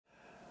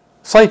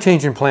Slight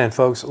change in plan,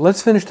 folks.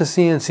 Let's finish the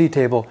CNC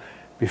table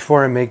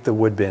before I make the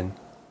wood bin.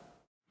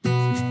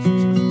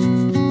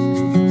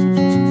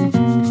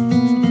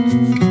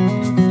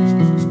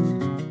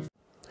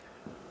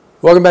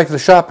 Welcome back to the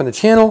shop and the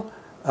channel.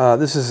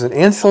 This is an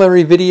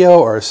ancillary video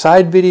or a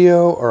side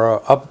video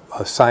or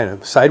a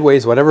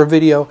sideways, whatever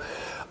video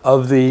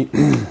of the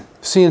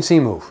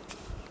CNC move.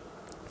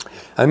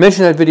 I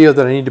mentioned in that video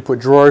that I need to put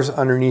drawers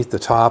underneath the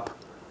top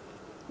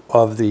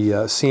of the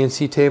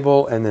CNC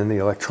table and then the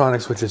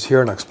electronics, which is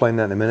here, and I'll explain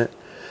that in a minute.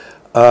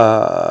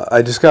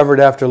 I discovered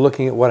after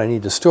looking at what I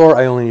need to store,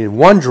 I only needed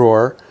one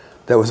drawer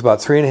that was about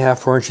 3.5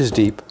 to 4 inches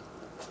deep.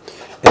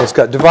 And it's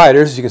got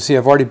dividers. As you can see,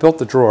 I've already built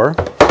the drawer.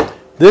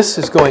 This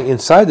is going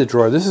inside the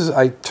drawer. This is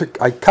I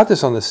cut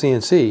this on the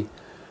CNC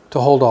to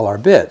hold all our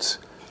bits,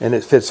 and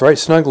it fits right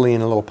snugly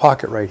in a little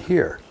pocket right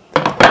here.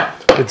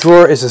 The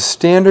drawer is a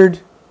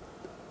standard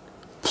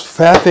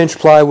half-inch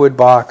plywood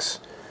box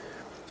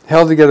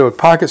held together with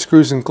pocket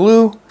screws and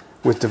glue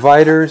with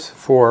dividers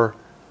for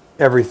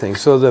everything.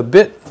 So the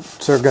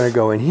bits are going to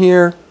go in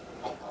here.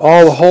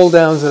 All the hold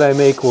downs that I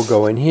make will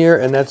go in here,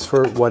 and that's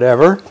for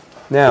whatever.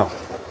 Now,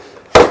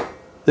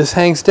 this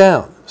hangs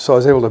down. So I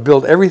was able to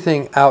build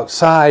everything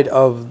outside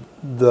of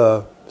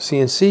the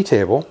CNC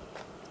table.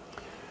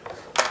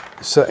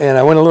 So, and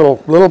I went a little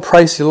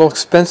pricey, a little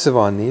expensive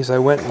on these. I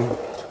went and,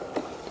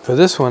 for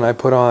this one, I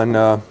put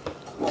on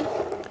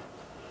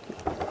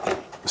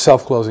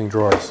self-closing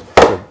drawers,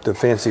 the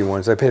fancy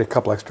ones. I paid a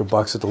couple extra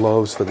bucks at the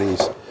Lowe's for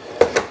these.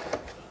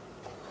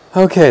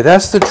 Okay,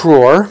 that's the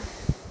drawer.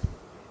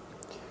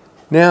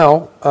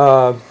 Now,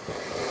 the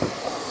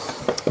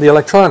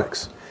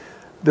electronics.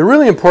 The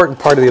really important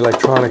part of the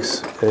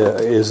electronics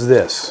is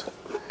this.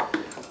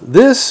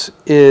 This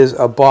is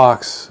a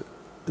box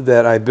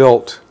that I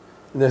built.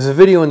 There's a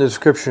video in the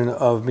description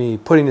of me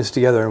putting this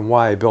together and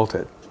why I built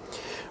it.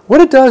 What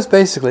it does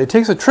basically, it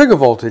takes a trigger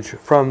voltage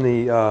from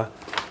the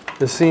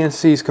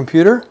CNC's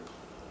computer,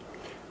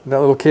 that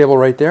little cable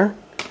right there.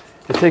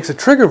 It takes a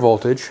trigger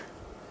voltage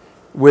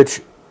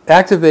which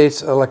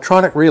activates an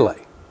electronic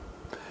relay.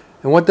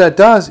 And what that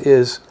does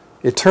is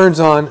it turns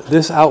on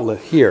this outlet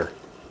here.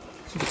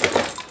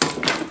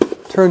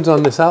 Turns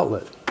on this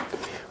outlet.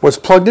 What's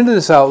plugged into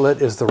this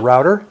outlet is the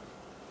router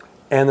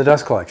and the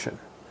dust collection.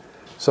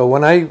 So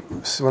when I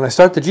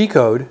start the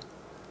G-code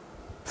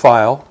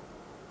file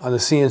on the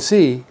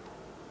CNC,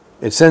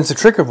 it sends the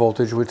trigger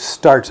voltage which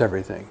starts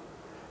everything.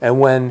 And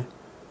when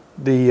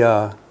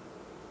the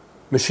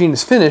machine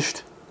is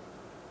finished,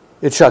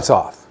 it shuts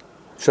off.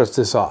 Shuts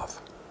this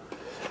off.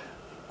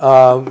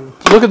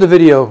 Look at the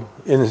video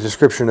in the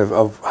description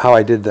of how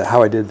I did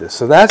this.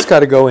 So that's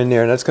got to go in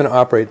there, and that's going to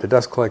operate the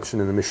dust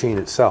collection in the machine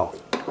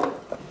itself.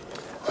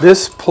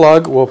 This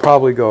plug will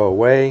probably go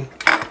away,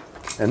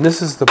 and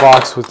this is the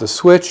box with the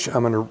switch.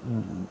 I'm going to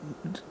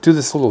do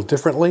this a little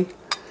differently,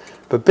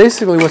 but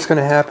basically what's going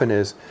to happen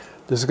is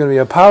there's going to be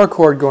a power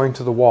cord going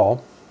to the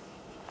wall.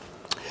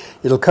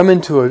 It'll come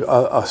into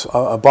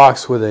a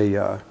box with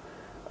the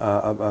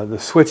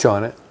switch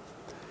on it,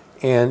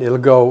 and it'll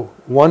go.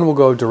 One will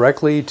go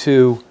directly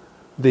to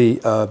the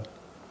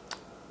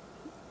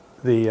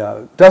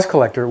dust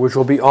collector, which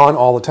will be on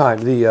all the time.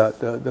 The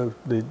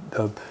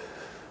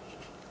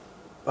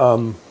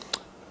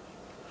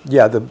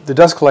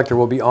dust collector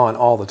will be on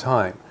all the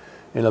time,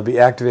 and it'll be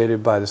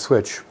activated by the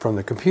switch from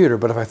the computer.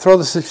 But if I throw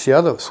the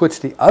switch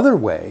the other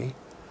way,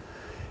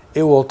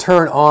 it will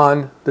turn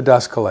on the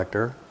dust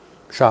collector,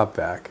 shop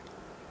vac,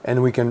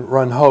 and we can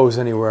run hose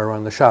anywhere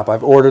around the shop.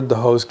 I've ordered the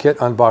hose kit,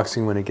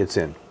 unboxing when it gets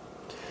in.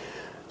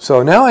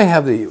 So now I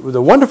have the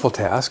wonderful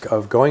task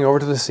of going over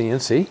to the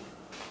CNC,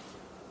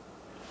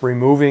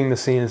 removing the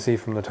CNC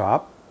from the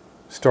top,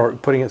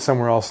 start putting it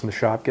somewhere else in the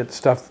shop, get the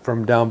stuff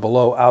from down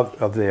below out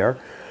of there,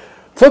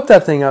 flip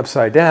that thing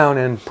upside down,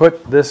 and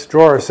put this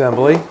drawer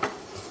assembly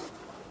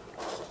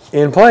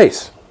in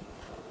place.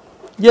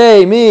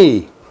 Yay,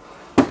 me!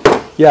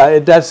 Yeah,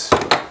 that's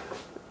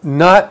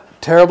not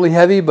terribly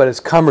heavy, but it's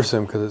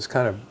cumbersome because it's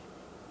kind of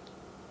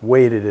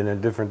weighted in a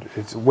different,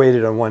 it's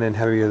weighted on one end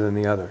heavier than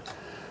the other.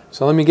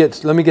 So let me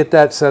get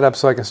that set up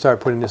so I can start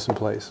putting this in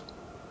place.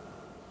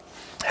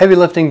 Heavy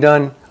lifting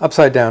done,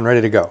 upside down, ready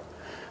to go.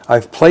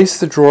 I've placed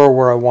the drawer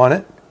where I want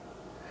it.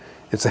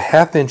 It's a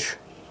half-inch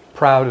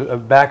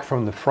proud back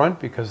from the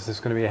front because there's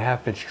going to be a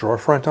half-inch drawer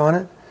front on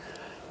it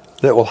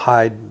that will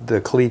hide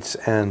the cleats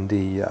and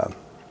the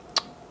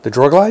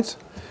drawer glides.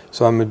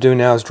 So what I'm going to do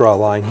now is draw a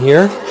line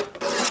here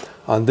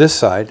on this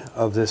side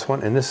of this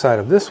one and this side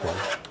of this one.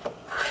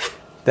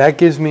 That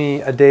gives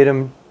me a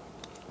datum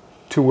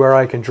to where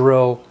I can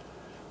drill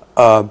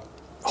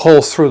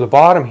holes through the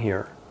bottom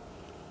here.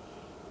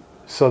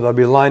 So they'll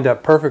be lined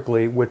up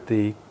perfectly with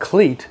the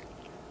cleat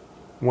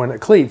when I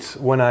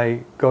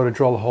go to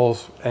drill the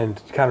holes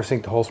and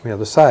countersink the holes from the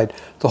other side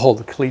to hold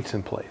the cleats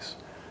in place.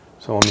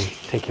 So let me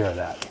take care of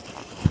that.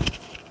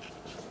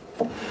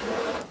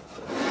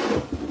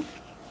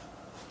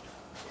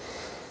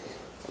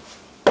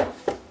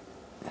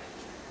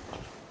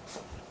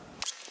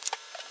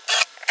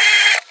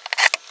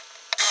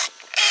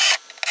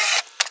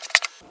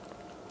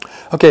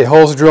 Okay,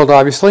 holes drilled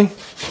obviously.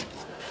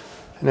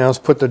 And now let's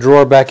put the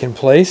drawer back in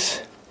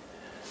place.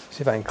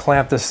 See if I can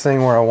clamp this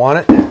thing where I want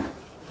it.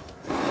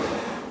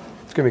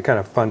 It's going to be kind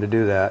of fun to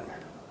do that.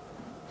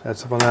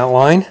 That's up on that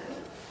line.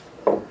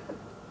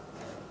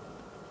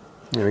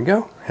 There we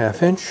go,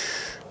 1/2 inch.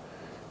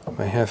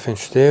 My 1/2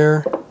 inch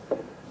there.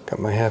 Got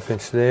my 1/2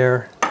 inch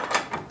there.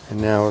 And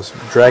now let's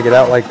drag it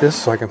out like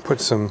this so I can put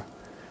some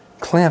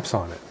clamps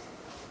on it.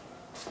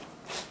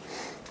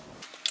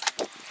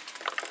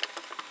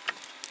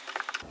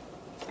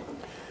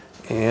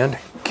 And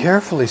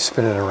carefully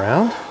spin it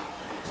around.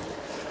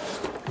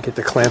 And get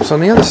the clamps on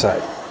the other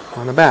side,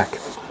 on the back.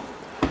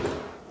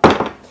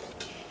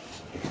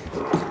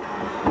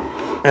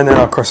 And then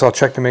of course I'll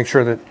check to make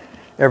sure that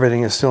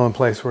everything is still in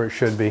place where it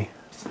should be.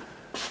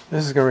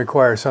 This is going to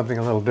require something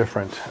a little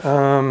different.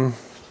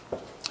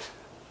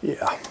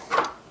 Yeah.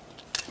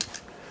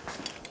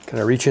 Can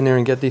I reach in there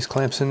and get these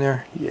clamps in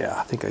there? Yeah,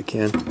 I think I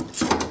can.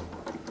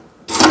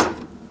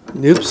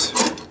 Oops.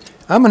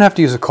 I'm going to have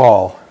to use a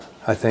caul,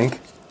 I think.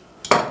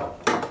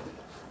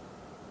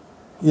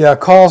 Yeah,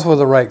 cauls were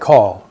the right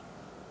call.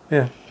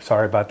 Yeah,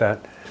 sorry about that.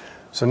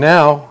 So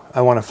now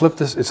I want to flip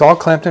this. It's all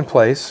clamped in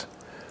place.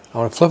 I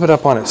want to flip it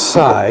up on its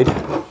side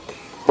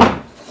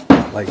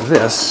like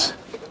this.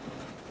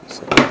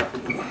 So,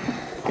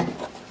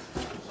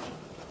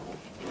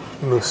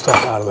 move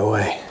stuff out of the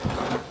way.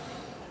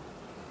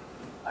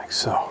 Like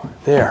so.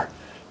 There.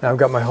 Now I've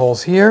got my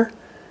holes here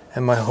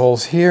and my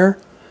holes here.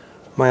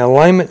 My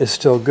alignment is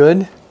still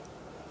good.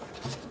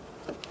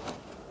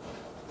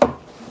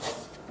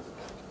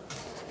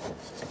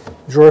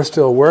 Drawer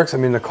still works. I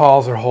mean, the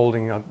cauls are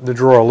holding the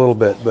drawer a little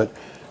bit, but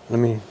let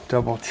me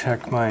double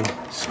check my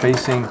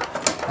spacing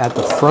at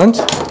the front.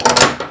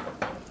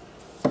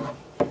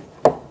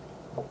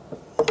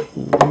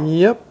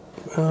 Yep.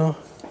 Let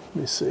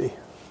me see.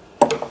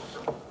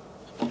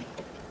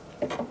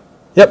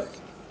 Yep.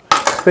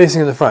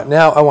 Spacing at the front.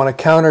 Now I want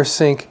to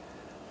countersink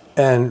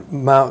and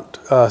mount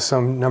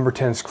some number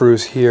 10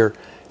 screws here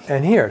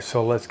and here.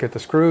 So let's get the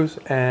screws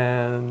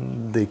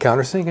and the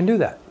countersink and do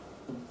that.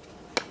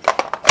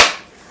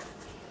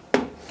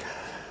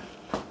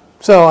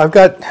 So I've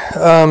got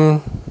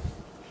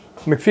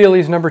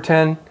MacFeely's number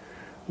 10,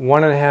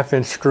 1.5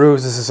 inch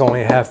screws. This is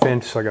only a 1/2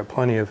 inch, so I got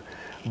plenty of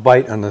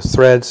bite on the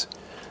threads.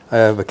 I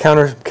have a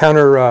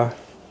countersink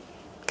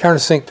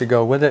to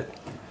go with it.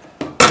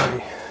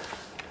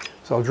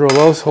 So I'll drill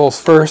those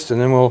holes first, and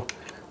then we'll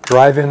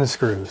drive in the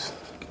screws.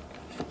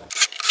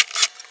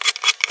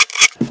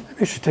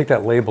 Maybe I should take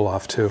that label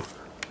off too.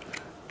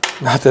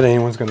 Not that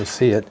anyone's going to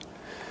see it.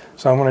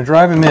 So I'm going to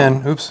drive them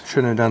in. Oops,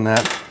 shouldn't have done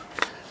that.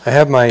 I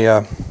have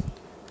my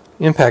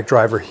impact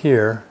driver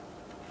here.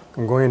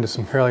 I'm going into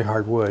some fairly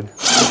hard wood.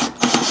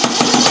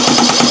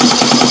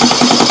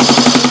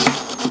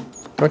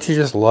 Don't you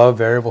just love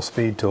variable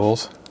speed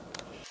tools?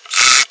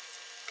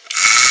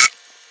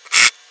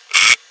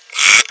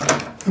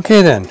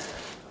 Okay then,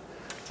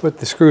 put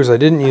the screws I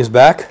didn't use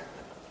back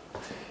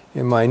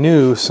in my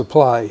new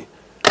supply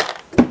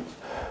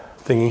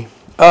thingy.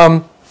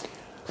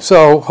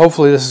 So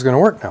hopefully this is going to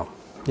work now.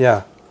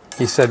 Yeah,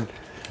 he said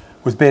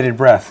with bated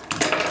breath.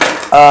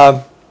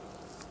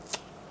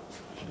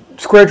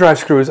 Square drive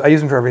screws, I use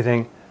them for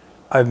everything.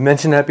 I've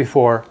mentioned that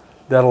before.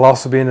 That'll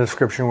also be in the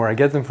description where I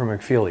get them from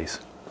MacFeely's.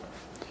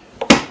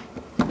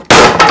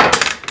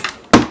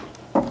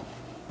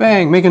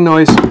 Bang, making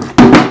noise.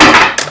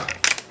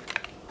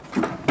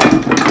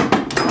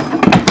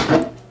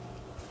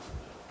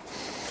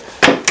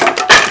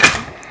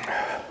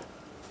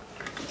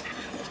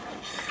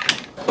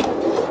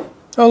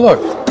 Oh look,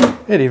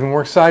 it even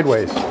works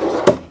sideways.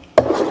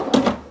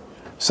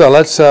 So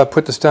let's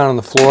put this down on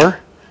the floor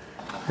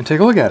and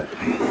take a look at it.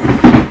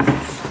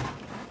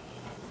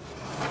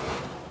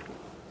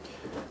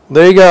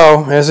 There you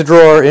go. There's a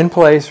drawer in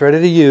place, ready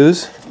to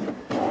use.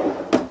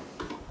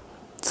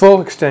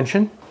 Full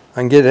extension. I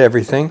can get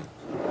everything.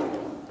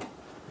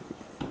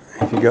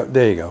 If you go,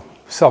 there you go.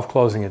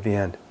 Self-closing at the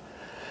end.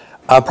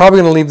 I'm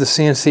probably going to leave the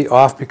CNC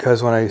off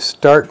because when I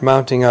start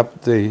mounting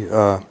up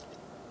the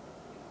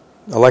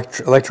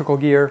electrical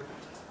gear,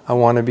 I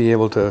want to be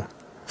able to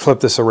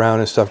flip this around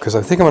and stuff, because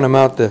I think I'm going to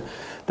mount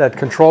that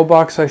control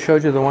box I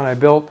showed you, the one I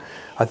built.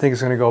 I think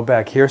it's going to go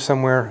back here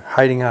somewhere,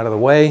 hiding out of the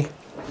way,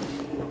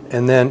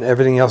 and then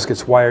everything else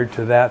gets wired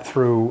to that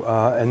through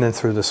and then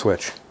through the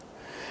switch.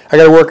 I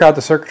got to work out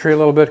the circuitry a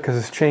little bit because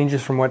it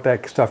changes from what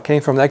that stuff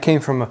came from. That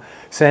came from a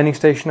sanding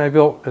station I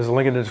built. There's a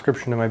link in the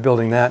description to my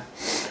building that,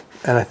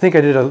 and I think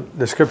I did a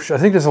description. I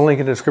think there's a link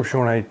in the description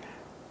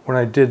when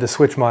I did the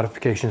switch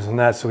modifications on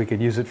that, so we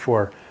could use it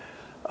for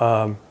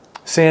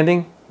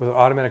sanding with an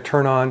automatic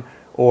turn on,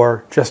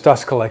 or just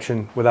dust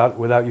collection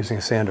without using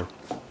a sander.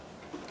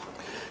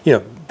 You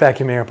know,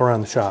 vacuuming up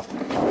around the shop.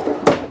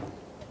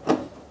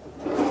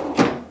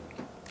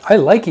 I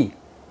likey.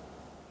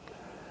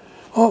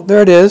 Oh,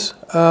 there it is.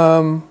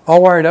 All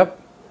wired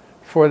up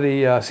for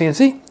the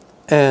CNC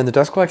and the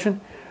dust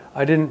collection.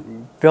 I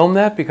didn't film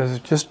that because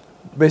it's just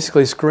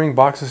basically screwing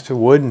boxes to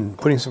wood and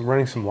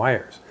running some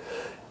wires.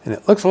 And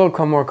it looks a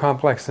little more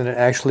complex than it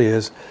actually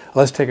is.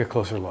 Let's take a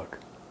closer look.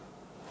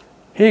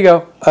 Here you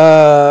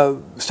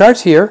go.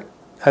 Starts here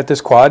at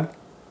this quad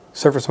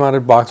surface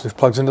mounted box which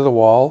plugs into the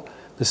wall.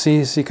 The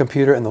CNC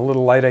computer and the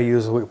little light I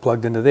use is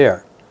plugged into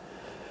there.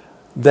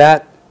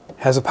 That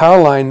has a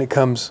power line that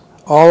comes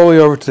all the way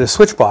over to the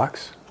switch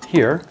box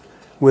here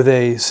with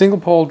a single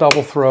pole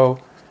double throw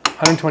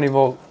 120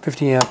 volt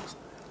 50 amp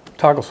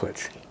toggle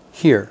switch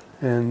here,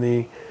 and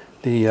the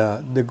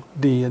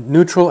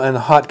neutral and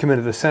the hot come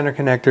into the center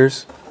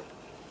connectors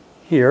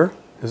here.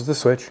 This is the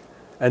switch,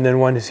 and then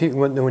when you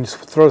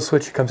throw the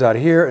switch it comes out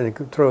of here, and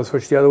you throw the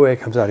switch the other way it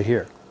comes out of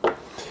here.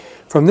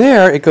 From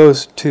there it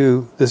goes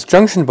to this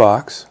junction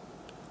box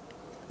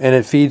and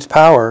it feeds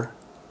power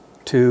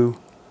to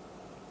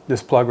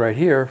this plug right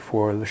here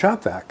for the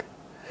shop vac.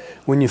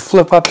 When you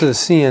flip up to the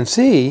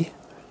CNC,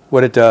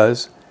 what it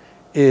does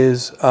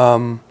is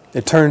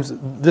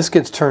this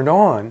gets turned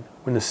on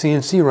when the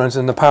CNC runs,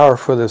 and the power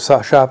for the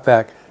shop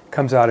vac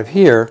comes out of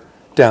here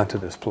down to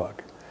this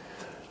plug.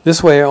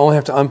 This way I only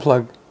have to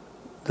unplug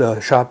the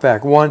shop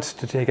vac once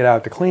to take it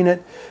out to clean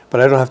it, but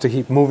I don't have to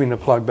keep moving the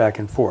plug back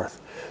and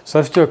forth. So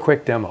let's do a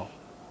quick demo.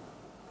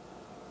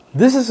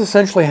 This is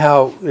essentially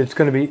how it's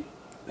going to be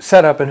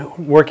set up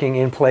and working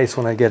in place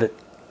when I get it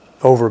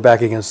over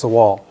back against the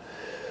wall.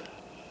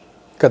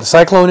 Got the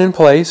cyclone in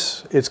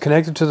place. It's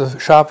connected to the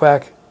shop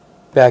vac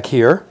back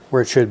here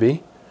where it should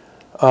be.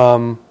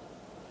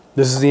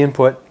 This is the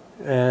input,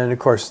 and of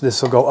course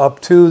this will go up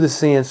to the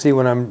CNC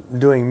when I'm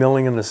doing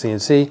milling in the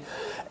CNC,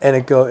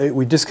 and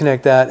we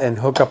disconnect that and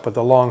hook up with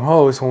the long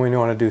hose when we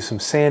want to do some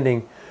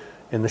sanding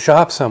in the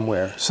shop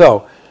somewhere.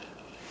 So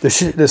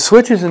the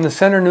switch is in the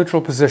center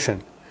neutral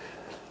position.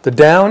 The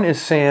down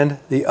is sand,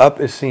 the up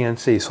is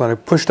CNC. So when I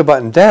push the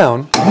button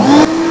down,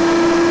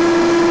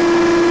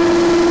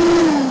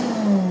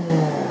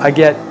 I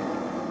get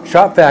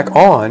shop vac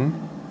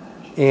on,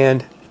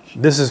 and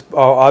this is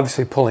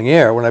obviously pulling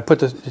air. When I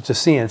put it to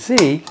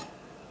CNC,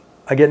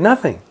 I get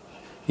nothing.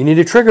 You need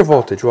a trigger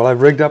voltage. Well,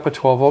 I've rigged up a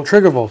 12 volt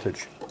trigger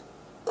voltage.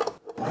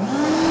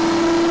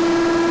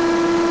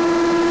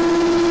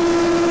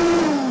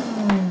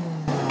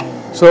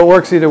 So it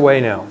works either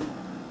way now.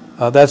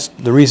 That's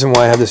the reason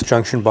why I have this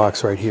junction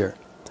box right here.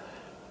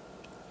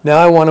 Now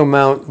I want to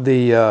mount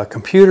the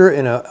computer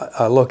in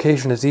a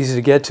location that's easy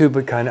to get to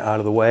but kind of out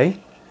of the way,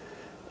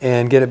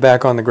 and get it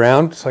back on the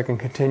ground so I can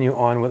continue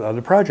on with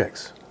other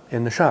projects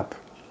in the shop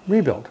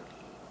rebuild.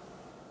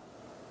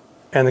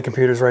 And the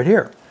computer's right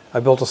here. I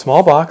built a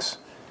small box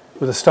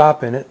with a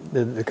stop in it.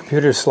 The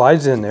computer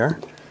slides in there.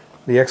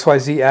 The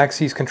XYZ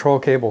axes control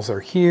cables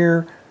are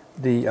here.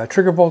 The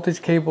trigger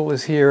voltage cable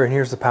is here, and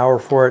here's the power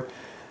for it.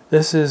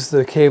 This is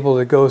the cable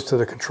that goes to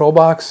the control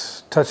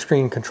box,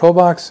 touchscreen control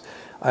box.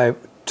 I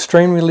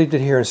strain relieved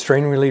it here and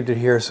strain relieved it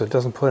here so it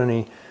doesn't put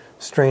any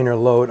strain or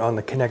load on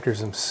the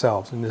connectors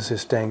themselves, and this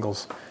just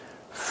dangles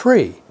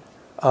free.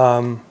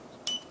 Power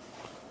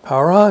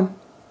on,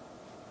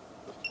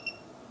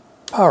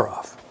 power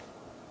off.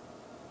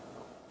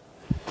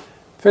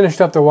 Finished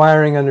up the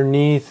wiring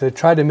underneath. I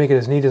tried to make it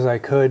as neat as I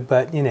could,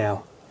 but you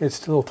know,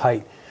 it's a little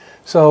tight.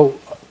 So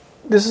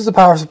this is the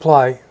power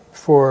supply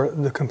for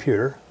the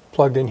computer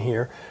plugged in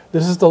here.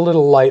 This is the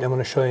little light I'm going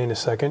to show you in a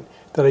second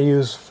that I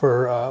use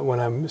for when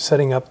I'm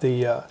setting up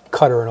the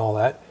cutter and all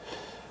that.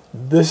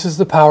 This is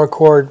the power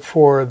cord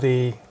for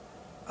the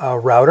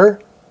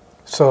router.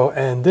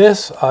 And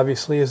this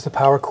obviously is the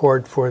power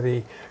cord for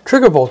the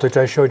trigger voltage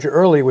I showed you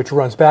earlier, which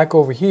runs back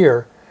over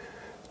here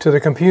to the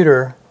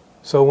computer.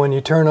 So when you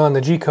turn on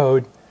the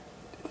G-code,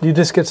 you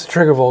just get the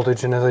trigger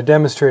voltage, and as I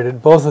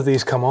demonstrated, both of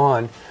these come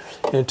on,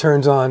 and it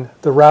turns on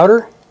the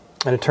router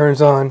and it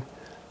turns on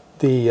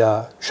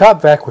the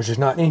shop vac, which is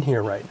not in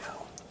here right now.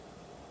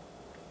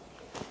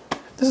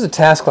 This is a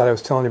task light I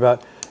was telling you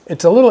about.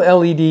 It's a little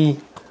LED,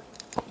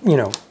 you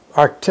know,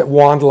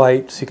 wand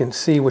light, so you can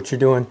see what you're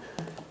doing,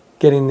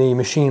 getting the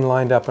machine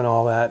lined up and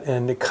all that.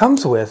 And it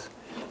comes with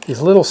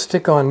these little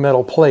stick-on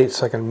metal plates,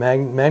 so I can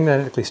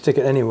magnetically stick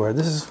it anywhere.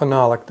 This is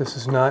phenolic. This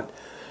is not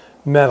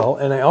metal.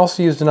 And I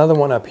also used another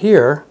one up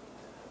here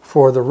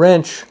for the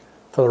wrench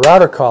for the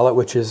router collet,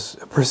 which is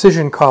a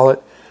precision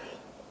collet.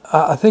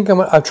 I think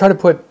I'll try to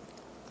put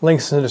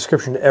links in the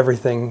description to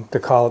everything, the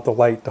collet, the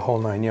light, the whole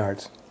 9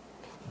 yards.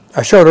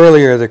 I showed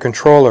earlier the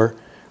controller.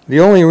 The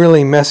only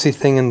really messy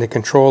thing in the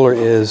controller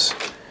is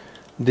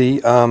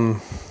the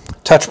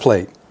touch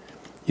plate.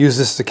 Use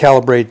this to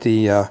calibrate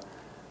the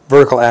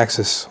vertical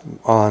axis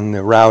on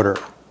the router,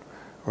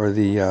 or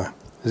the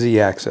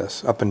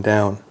Z-axis, up and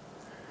down.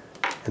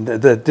 And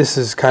this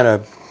is kind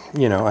of,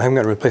 you know, I haven't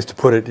got a place to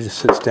put it. It just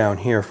sits down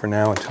here for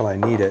now until I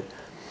need it.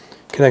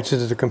 Connected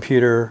to the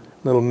computer,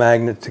 little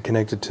magnet to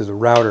connect it to the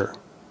router.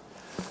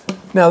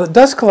 Now the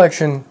dust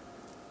collection,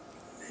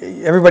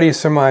 everybody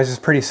surmises, is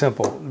pretty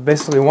simple.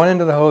 Basically one end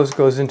of the hose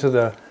goes into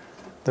the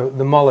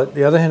mullet,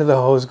 the other end of the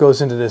hose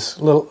goes into this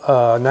little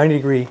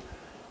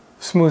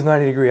smooth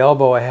 90 degree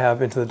elbow I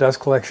have into the dust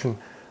collection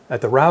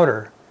at the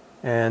router.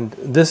 And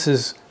this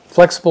is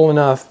flexible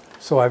enough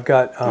so I've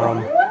got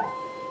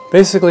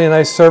basically a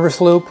nice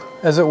service loop,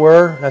 as it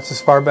were. That's as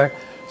far back.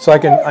 So I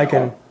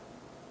can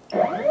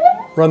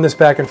run this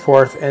back and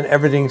forth, and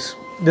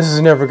this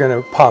is never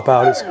going to pop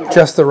out. It's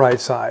just the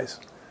right size.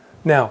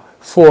 Now,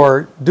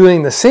 for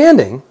doing the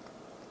sanding,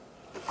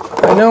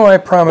 I know I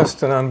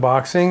promised an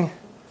unboxing,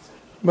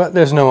 but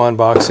there's no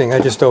unboxing. I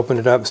just opened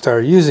it up and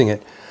started using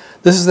it.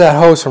 This is that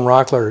hose from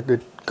Rockler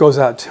that goes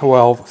out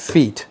 12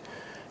 feet.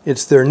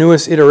 It's their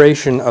newest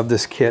iteration of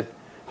this kit.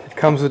 It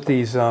comes with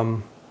these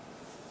little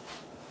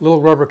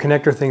rubber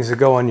connector things that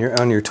go on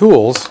your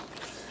tools.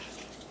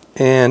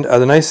 And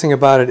the nice thing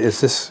about it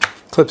is this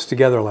clips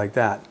together like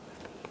that.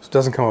 So it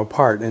doesn't come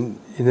apart. And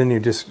then you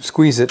just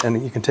squeeze it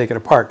and you can take it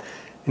apart.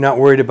 You're not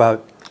worried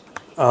about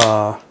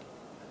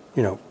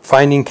you know,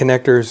 finding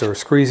connectors or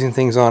squeezing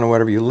things on or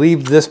whatever. You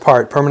leave this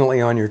part permanently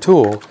on your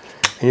tool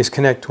and you just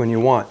connect when you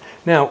want.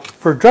 Now,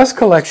 for dust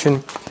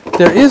collection,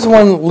 there is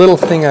one little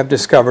thing I've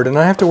discovered, and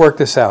I have to work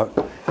this out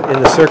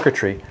in the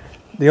circuitry.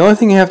 The only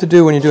thing you have to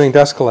do when you're doing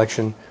dust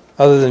collection,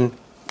 other than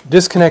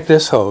disconnect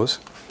this hose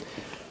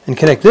and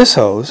connect this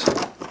hose,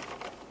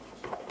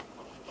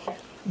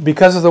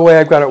 because of the way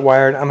I've got it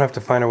wired, I'm going to have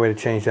to find a way to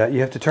change that.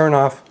 You have to turn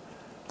off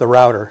the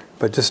router,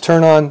 but just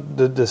turn on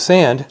the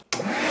sand.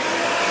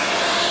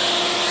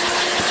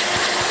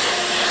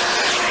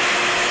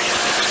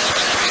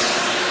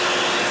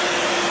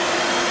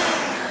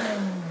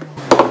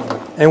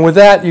 And with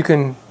that, you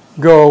can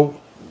go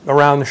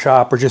around the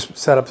shop or just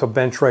set up a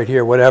bench right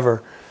here,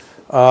 whatever.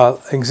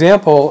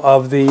 Example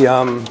of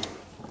the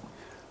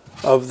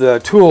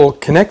tool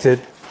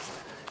connected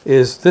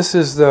is this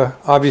is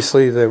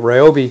obviously the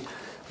Ryobi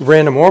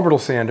random orbital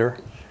sander,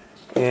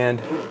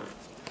 and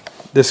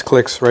this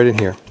clicks right in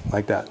here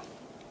like that,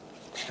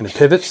 and it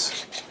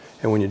pivots,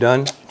 and when you're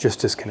done, it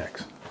just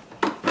disconnects.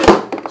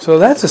 So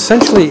that's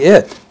essentially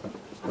it.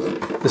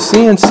 The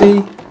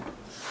CNC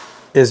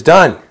is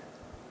done.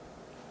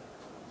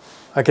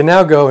 I can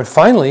now go and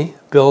finally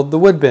build the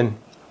wood bin.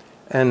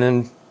 And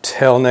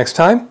until next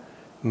time,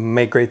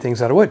 make great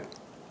things out of wood.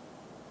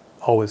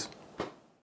 Always.